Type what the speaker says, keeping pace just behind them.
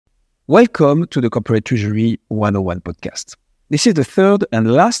Welcome to the Corporate Treasury 101 podcast. This is the third and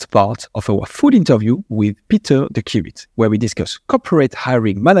last part of our full interview with Peter de Kiewiet, where we discuss corporate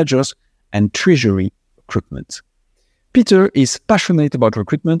hiring managers and treasury recruitment. Peter is passionate about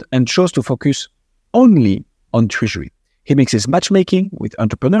recruitment and chose to focus only on treasury. He mixes matchmaking with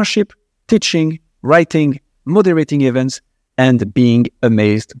entrepreneurship, teaching, writing, moderating events, and being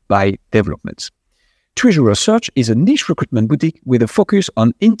amazed by developments. Treasury Research is a niche recruitment boutique with a focus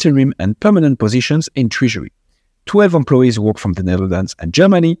on interim and permanent positions in treasury. 12 employees work from the Netherlands and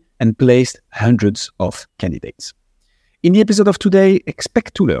Germany and placed hundreds of candidates. In the episode of today,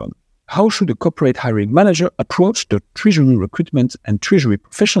 expect to learn how should a corporate hiring manager approach the treasury recruitment and treasury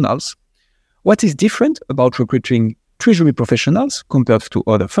professionals, what is different about recruiting treasury professionals compared to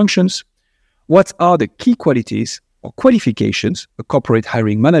other functions, what are the key qualities or qualifications a corporate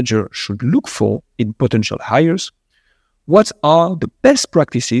hiring manager should look for in potential hires, what are the best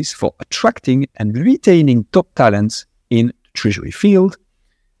practices for attracting and retaining top talents in the treasury field,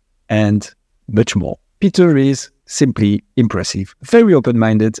 and much more. Peter is simply impressive, very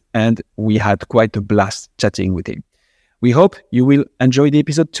open-minded, and we had quite a blast chatting with him. We hope you will enjoy the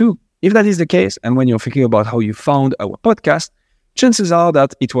episode too. If that is the case, and when you're thinking about how you found our podcast, chances are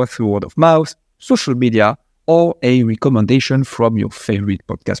that it was through word of mouth, social media, or a recommendation from your favorite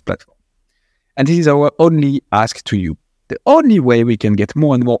podcast platform. And this is our only ask to you. The only way we can get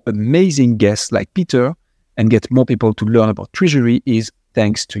more and more amazing guests like Peter and get more people to learn about treasury is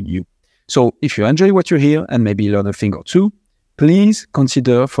thanks to you. So if you enjoy what you hear and maybe learn a thing or two, please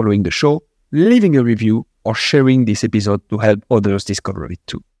consider following the show, leaving a review, or sharing this episode to help others discover it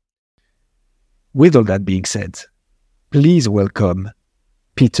too. With all that being said, please welcome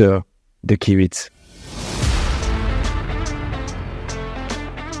Peter de Kiewiet.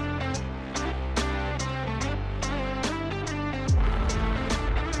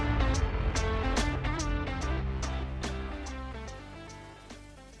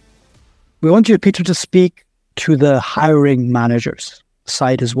 We want you, Peter, to speak to the hiring managers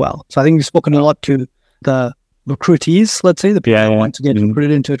side as well. So I think you've spoken a lot to the recruitees, let's say, the people who want to get recruited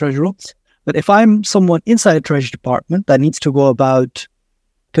into a treasury role. But if I'm someone inside a treasury department that needs to go about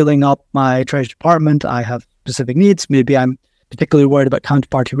filling up my treasury department, I have specific needs. Maybe I'm particularly worried about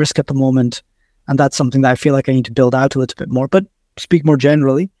counterparty risk at the moment, and that's something that I feel like I need to build out a little bit more. But speak more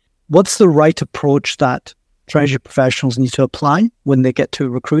generally, what's the right approach that treasury professionals need to apply when they get to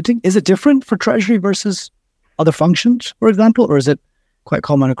recruiting? Is it different for treasury versus other functions, for example, or is it quite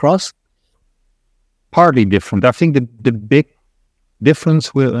common across? Partly different. I think the big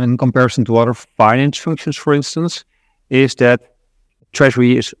difference in comparison to other finance functions, for instance, is that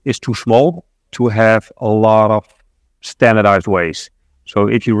treasury is too small to have a lot of standardized ways. So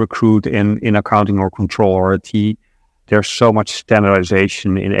if you recruit in accounting or control or IT, there's so much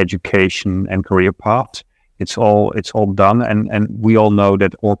standardization in education and career paths. It's all done, and we all know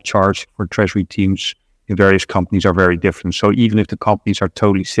that org charts for treasury teams in various companies are very different. So even if the companies are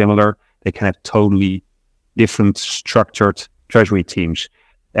totally similar, they can have totally different structured treasury teams.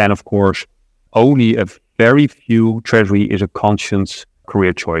 And of course, only a very few treasury is a conscious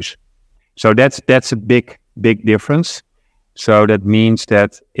career choice. So that's a big difference. So that means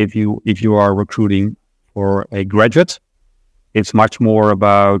that if you are recruiting for a graduate, it's much more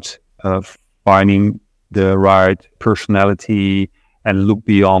about finding the right personality and look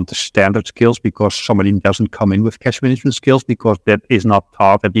beyond the standard skills, because somebody doesn't come in with cash management skills because that is not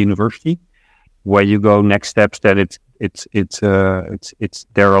taught at the university. Where you go next steps, then it's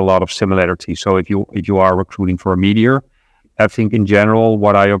there are a lot of similarities. So if you are recruiting for a media, I think in general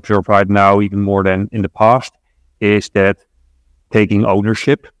what I observe right now, even more than in the past, is that taking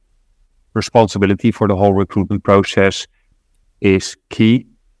ownership, responsibility for the whole recruitment process is key.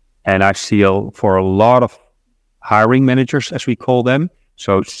 And I see for a lot of hiring managers, as we call them,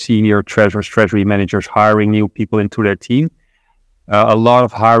 so senior treasurers, treasury managers hiring new people into their team, a lot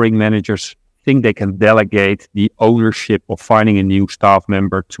of hiring managers think they can delegate the ownership of finding a new staff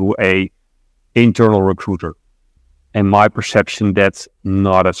member to a internal recruiter. In my perception, that's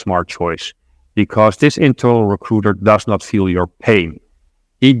not a smart choice, because this internal recruiter does not feel your pain.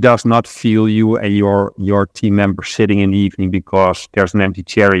 He does not feel you and your team member sitting in the evening because there's an empty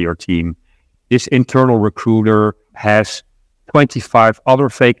chair in your team. This internal recruiter has 25 other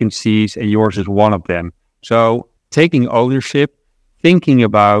vacancies and yours is one of them. So taking ownership, thinking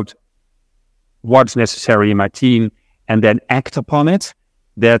about what's necessary in my team and then act upon it,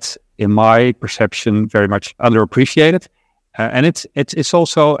 that's, in my perception, very much underappreciated. And it's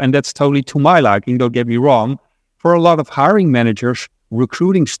also, and that's totally to my liking, don't get me wrong, for a lot of hiring managers,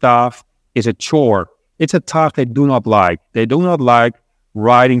 recruiting staff is a chore. It's a task they do not like. They do not like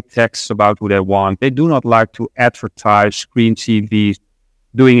writing texts about who they want. They do not like to advertise, screen CVs,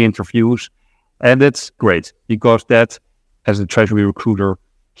 doing interviews. And that's great because that, as a Treasury recruiter,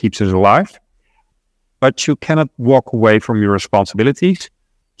 keeps us alive. But you cannot walk away from your responsibilities.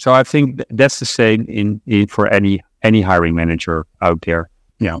 So I think that's the same in for any hiring manager out there.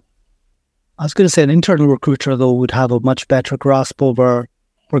 Yeah. I was going to say an internal recruiter, though, would have a much better grasp over,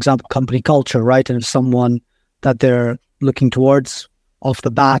 for example, company culture, right? And if someone that they're looking towards off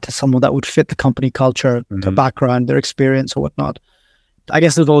the bat is someone that would fit the company culture, their background, their experience or whatnot. I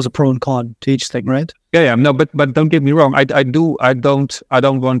guess there's always a pro and con to each thing, right? Yeah. No, but don't get me wrong. I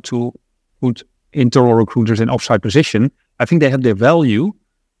don't want to put internal recruiters in offside position. I think they have their value,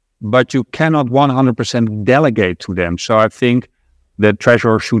 but you cannot 100% delegate to them. So I think the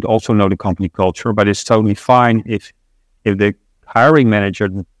treasurer should also know the company culture, but it's totally fine if the hiring manager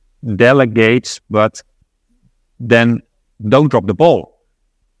delegates, but then don't drop the ball.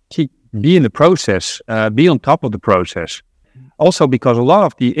 Be in the process, be on top of the process. Also because a lot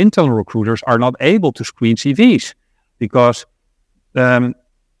of the internal recruiters are not able to screen CVs because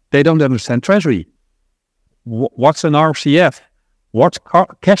they don't understand Treasury. What's an RCF? What's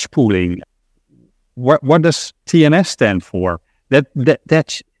cash pooling? What does TNS stand for?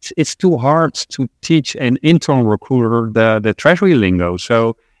 That's it's too hard to teach an internal recruiter the Treasury lingo.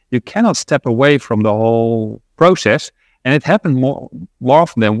 So you cannot step away from the whole process. And it happened more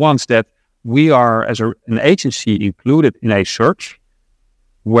often than once that we are, as an agency, included in a search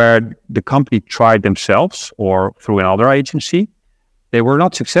where the company tried themselves or through another agency. They were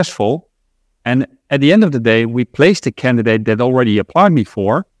not successful. And at the end of the day, we placed a candidate that already applied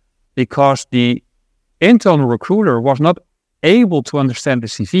before because the internal recruiter was not able to understand the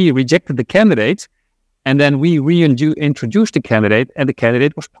CV, rejected the candidate, and then we reintroduced the candidate and the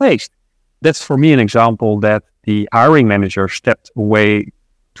candidate was placed. That's for me an example that the hiring manager stepped away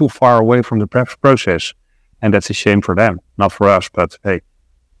too far away from the process. And that's a shame for them, not for us, but hey.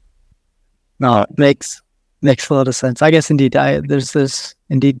 No, it makes a lot of sense. I guess indeed, there's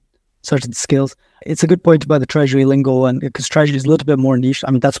indeed certain skills. It's a good point about the Treasury lingo, and because Treasury is a little bit more niche. I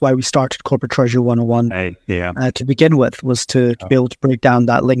mean, that's why we started Corporate Treasury 101 to begin with, was to be able to break down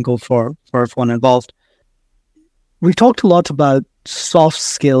that lingo for everyone involved. We've talked a lot about soft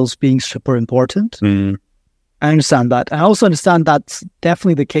skills being super important. I understand that. I also understand that's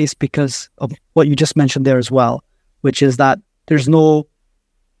definitely the case because of what you just mentioned there as well, which is that there's no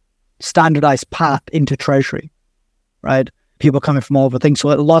standardized path into Treasury, right? People coming from all over things.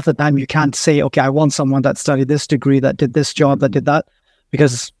 So a lot of the time you can't say, okay, I want someone that studied this degree, that did this job, that did that,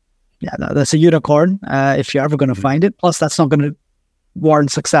 because that's a unicorn if you're ever going to find it. Plus, that's not going to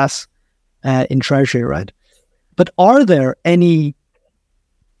warrant success in Treasury, right? But are there any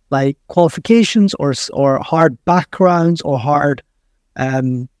like qualifications or hard backgrounds or hard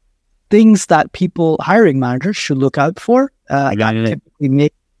things that hiring managers should look out for that typically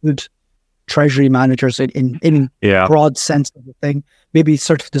make good Treasury managers in broad sense of the thing? Maybe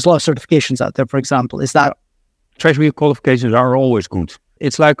there's a lot of certifications out there, for example. Is that Treasury qualifications are always good.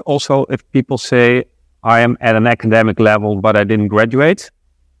 It's like also if people say, I am at an academic level, but I didn't graduate,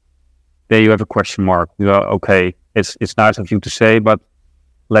 there you have a question mark. You know, okay, it's nice of you to say, but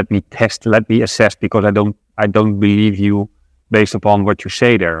let me assess, because I don't believe you based upon what you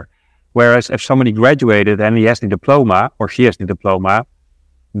say there. Whereas if somebody graduated and he has the diploma or she has the diploma,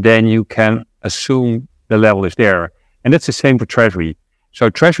 then you can assume the level is there. And that's the same for Treasury. So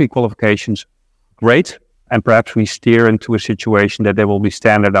Treasury qualifications, great. And perhaps we steer into a situation that they will be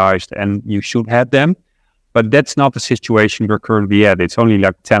standardized and you should have them. But that's not the situation we're currently at. It's only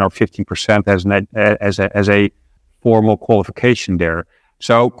like 10 or 15% as a formal qualification there.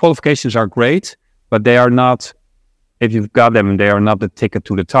 So qualifications are great, but they are not, if you've got them, they are not the ticket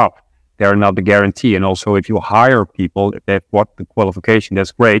to the top. They are not the guarantee. And also if you hire people, if they've got the qualification,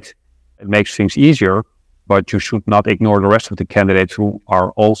 that's great. It makes things easier, but you should not ignore the rest of the candidates who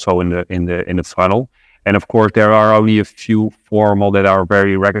are also in the funnel. And of course, there are only a few formal that are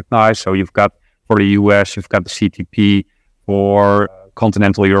very recognized. So you've got, for the US, you've got the CTP. For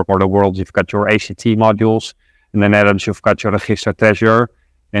continental Europe or the world, you've got your ACT modules. In the Netherlands, you've got your Register Treasurer.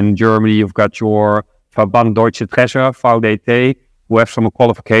 In Germany, you've got your Verband Deutsche Treasurer, VDT, who have some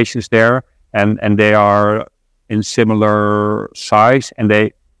qualifications there. And they are in similar size and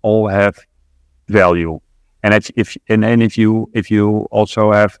they all have value. And if you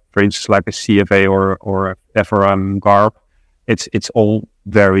also have, for instance, like a CFA or FRM GARP, it's all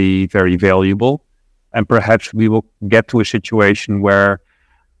very, very valuable. And perhaps we will get to a situation where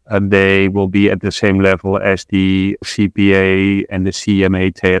they will be at the same level as the CPA and the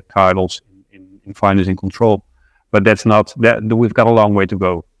CMA titles in finance and control. But that's not that. We've got a long way to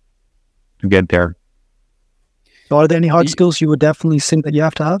go to get there. So are there any hard skills you would definitely think that you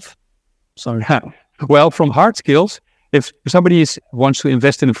have to have? Sorry. Well, from hard skills, if somebody wants to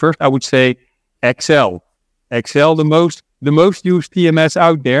invest in it first, I would say Excel. Excel, the most used TMS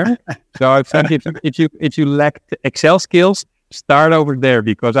out there. So I think if you lack the Excel skills, start over there,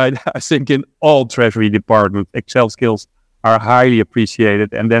 because I think in all treasury departments, Excel skills are highly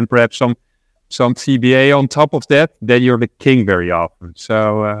appreciated. And then perhaps some CBA on top of that, then you're the king very often.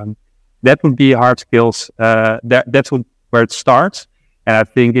 So that would be hard skills. That's where it starts. And I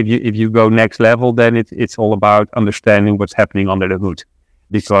think if you go next level, then it's all about understanding what's happening under the hood.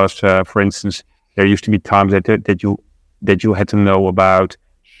 Because, for instance, there used to be times that you had to know about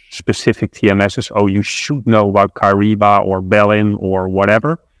specific TMSs. Oh, you should know about Kyriba or Bellin or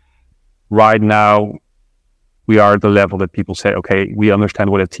whatever. Right now, we are at the level that people say, okay, we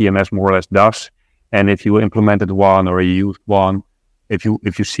understand what a TMS more or less does. And if you implemented one or you used one, if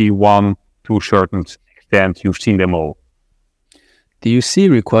you see one to a certain extent, you've seen them all. Do you see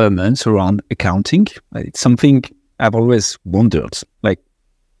requirements around accounting? It's something I've always wondered. Like,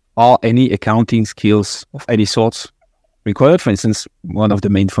 are any accounting skills of any sort required? For instance, one of the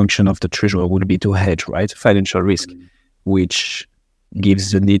main functions of the treasurer would be to hedge, right? Financial risk, which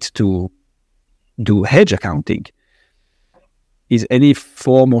gives the need to do hedge accounting. Is any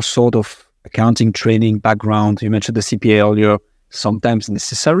form or sort of accounting training background, you mentioned the CPA earlier, sometimes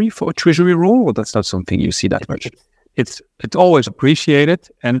necessary for a treasury role, or that's not something you see that much? It's always appreciated,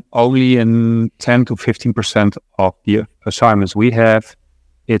 and only in 10 to 15% of the assignments we have,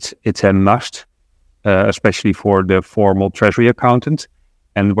 it's a must, especially for the formal treasury accountant.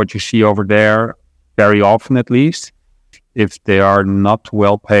 And what you see over there, very often at least, if they are not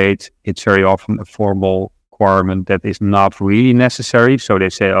well paid, it's very often a formal requirement that is not really necessary. So they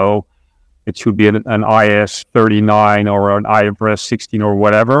say, oh, it should be an IS 39 or an IFRS 16 or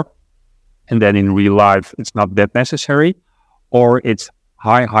whatever. And then in real life, it's not that necessary, or it's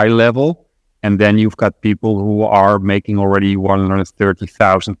high level. And then you've got people who are making already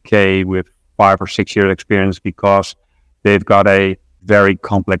 130,000 K with 5 or 6 years experience because they've got a very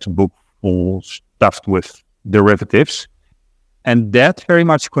complex book full stuffed with derivatives. And that very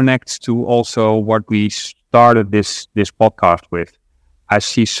much connects to also what we started this podcast with. I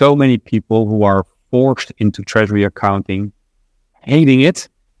see so many people who are forced into treasury accounting, hating it,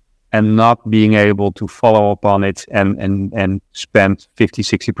 and not being able to follow up on it and spend 50,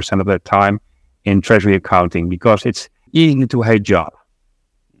 60% of their time in treasury accounting, because it's easy to hate job.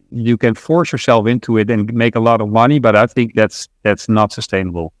 You can force yourself into it and make a lot of money, but I think that's not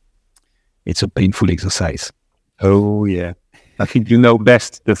sustainable. It's a painful exercise. Oh, yeah. I think you know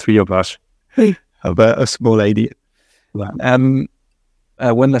best, the three of us. About a small idea. One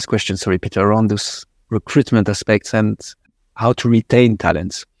last question, sorry, Peter, around those recruitment aspects and how to retain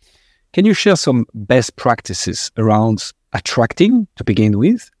talents. Can you share some best practices around attracting to begin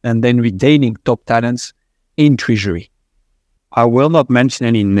with and then retaining top talents in treasury? I will not mention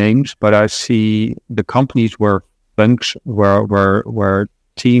any names, but I see the companies where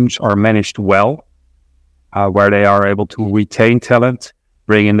teams are managed well, where they are able to retain talent,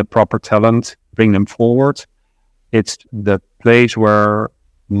 bring in the proper talent, bring them forward. It's the place where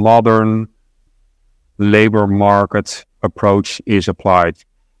modern labor market approach is applied.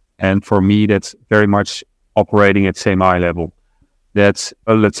 And for me, that's very much operating at same eye level. That's,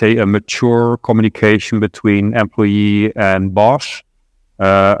 let's say, a mature communication between employee and boss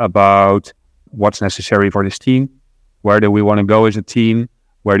about what's necessary for this team. Where do we want to go as a team?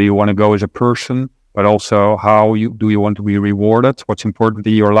 Where do you want to go as a person? But also, do you want to be rewarded? What's important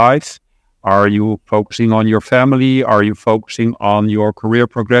in your life? Are you focusing on your family? Are you focusing on your career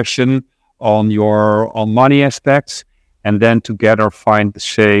progression, on money aspects? And then together find the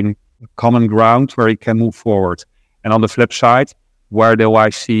same common ground where you can move forward. And on the flip side, where do I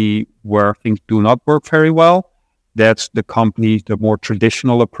see where things do not work very well? That's the company, the more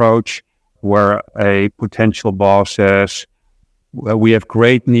traditional approach, where a potential boss says, well, we have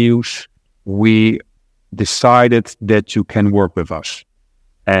great news. We decided that you can work with us.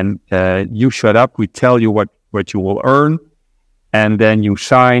 And you shut up, we tell you what you will earn, and then you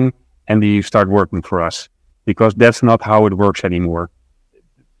sign, and then you start working for us. Because that's not how it works anymore.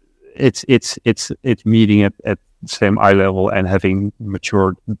 It's meeting at the same eye level and having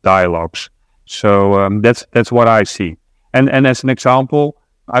mature dialogues. So that's what I see. And as an example,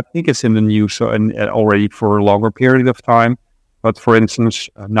 I think it's in the news and already for a longer period of time. But for instance,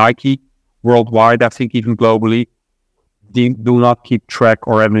 Nike worldwide, I think even globally, do not keep track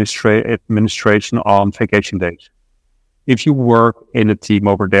or administration on vacation days. If you work in a team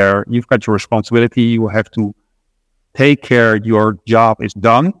over there, you've got your responsibility. You have to take care your job is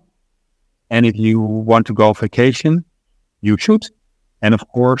done. And if you want to go on vacation, you should. And of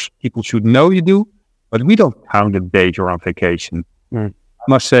course, people should know you do, but we don't count the days you're on vacation. I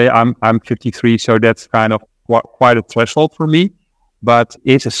must say I'm 53, so that's kind of quite a threshold for me, but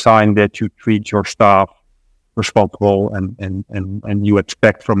it's a sign that you treat your staff responsible and you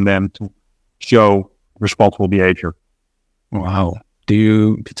expect from them to show responsible behavior. Wow.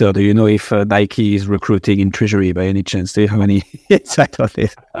 Peter, do you know if Nike is recruiting in Treasury by any chance? Do you have any insight on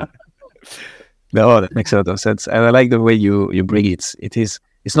it? No, that makes a lot of sense. And I like the way you bring it.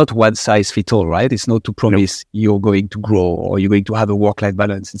 It's not one size fits all, right? It's not to promise you're going to grow or you're going to have a work-life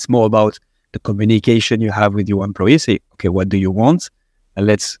balance. It's more about the communication you have with your employees. Say, okay, what do you want? And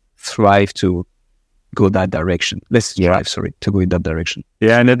let's strive to go that direction. To go in that direction.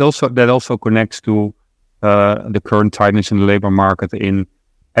 Yeah, and that also connects to the current tightness in the labor market in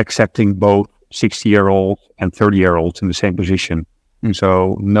accepting both 60-year-olds and 30-year-olds in the same position.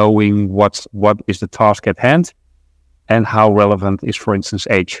 So knowing what is the task at hand and how relevant is, for instance,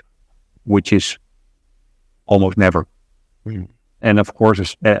 age, which is almost never. And of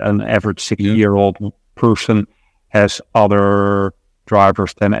course, an average 60-year-old person has other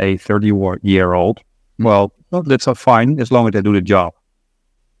drivers than a 30-year-old. Well, that's fine as long as they do the job.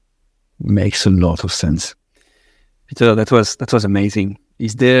 Makes a lot of sense. Peter, that was amazing.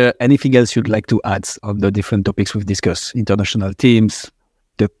 Is there anything else you'd like to add on the different topics we've discussed? International teams,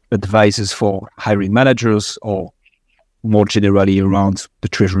 the advices for hiring managers, or more generally around the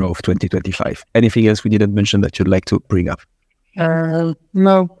Treasury of 2025? Anything else we didn't mention that you'd like to bring up?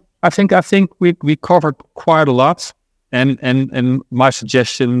 No, I think we covered quite a lot. And my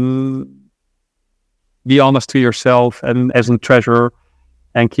suggestion, be honest to yourself and as a treasurer,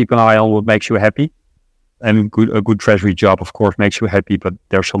 and keep an eye on what makes you happy. And a good treasury job, of course, makes you happy, but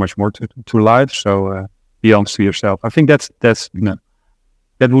there's so much more to life. So be honest to yourself. I think that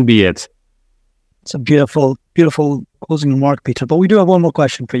would be it. It's a beautiful closing remark, Peter. But we do have one more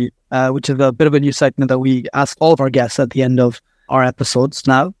question for you, which is a bit of a new segment that we ask all of our guests at the end of our episodes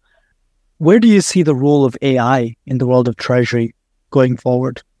now. Where do you see the role of AI in the world of treasury going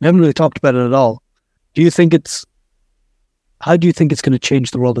forward? We haven't really talked about it at all. How do you think it's going to change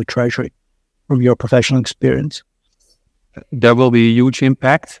the world of treasury from your professional experience? There will be a huge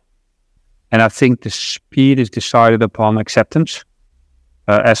impact. And I think the speed is decided upon acceptance,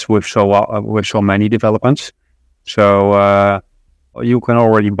 as with so many developments. So you can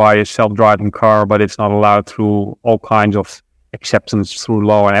already buy a self-driving car, but it's not allowed through all kinds of acceptance through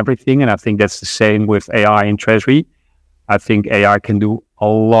law and everything. And I think that's the same with AI in Treasury. I think AI can do a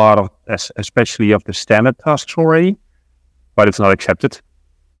lot of, especially of the standard tasks already, but it's not accepted.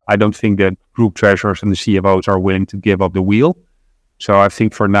 I don't think that group treasurers and the CFOs are willing to give up the wheel. So I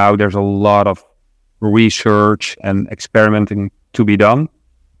think for now, there's a lot of research and experimenting to be done.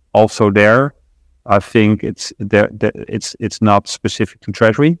 Also there, I think it's not specific to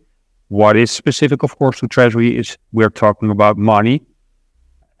Treasury. What is specific, of course, to Treasury is we're talking about money,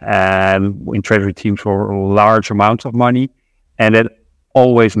 and in Treasury teams for large amounts of money, and it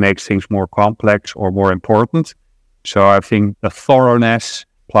always makes things more complex or more important. So I think the thoroughness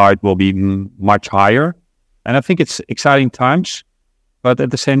applied will be much higher, and I think it's exciting times, but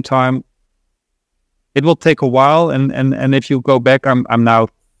at the same time, it will take a while. And if you go back, I'm now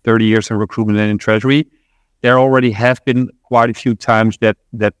 30 years in recruitment and in Treasury. There already have been quite a few times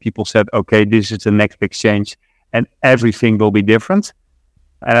that people said, okay, this is the next big change and everything will be different.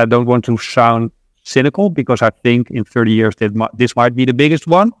 And I don't want to sound cynical because I think in 30 years this might be the biggest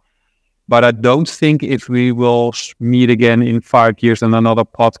one. But I don't think if we will meet again in 5 years in another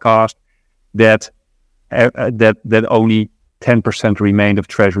podcast that only 10% remained of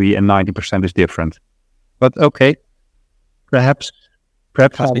Treasury and 90% is different. But okay, perhaps.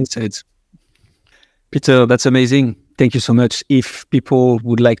 Peter, that's amazing. Thank you so much. If people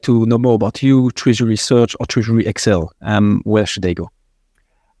would like to know more about you, Treasury Search or Treasury Excel, where should they go?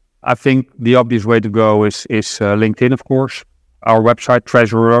 I think the obvious way to go is LinkedIn, of course. Our website,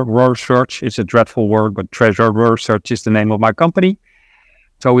 Treasurer Search, is a dreadful word, but Treasurer Search is the name of my company.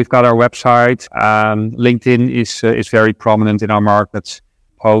 So we've got our website. LinkedIn is very prominent in our markets,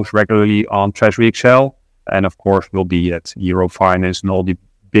 post regularly on Treasury Excel. And of course, we'll be at Eurofinance and all the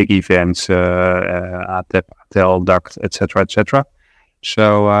big events, ATEL, DACT, etc.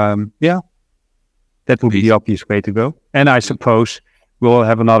 So, that would be the obvious way to go. And I suppose we'll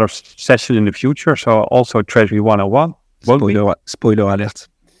have another session in the future. So also Treasury 101. Spoiler alert.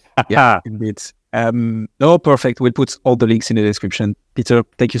 Yeah, indeed. No, perfect. We'll put all the links in the description. Peter,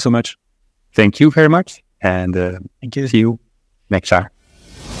 thank you so much. Thank you very much. And thank you. See you next time.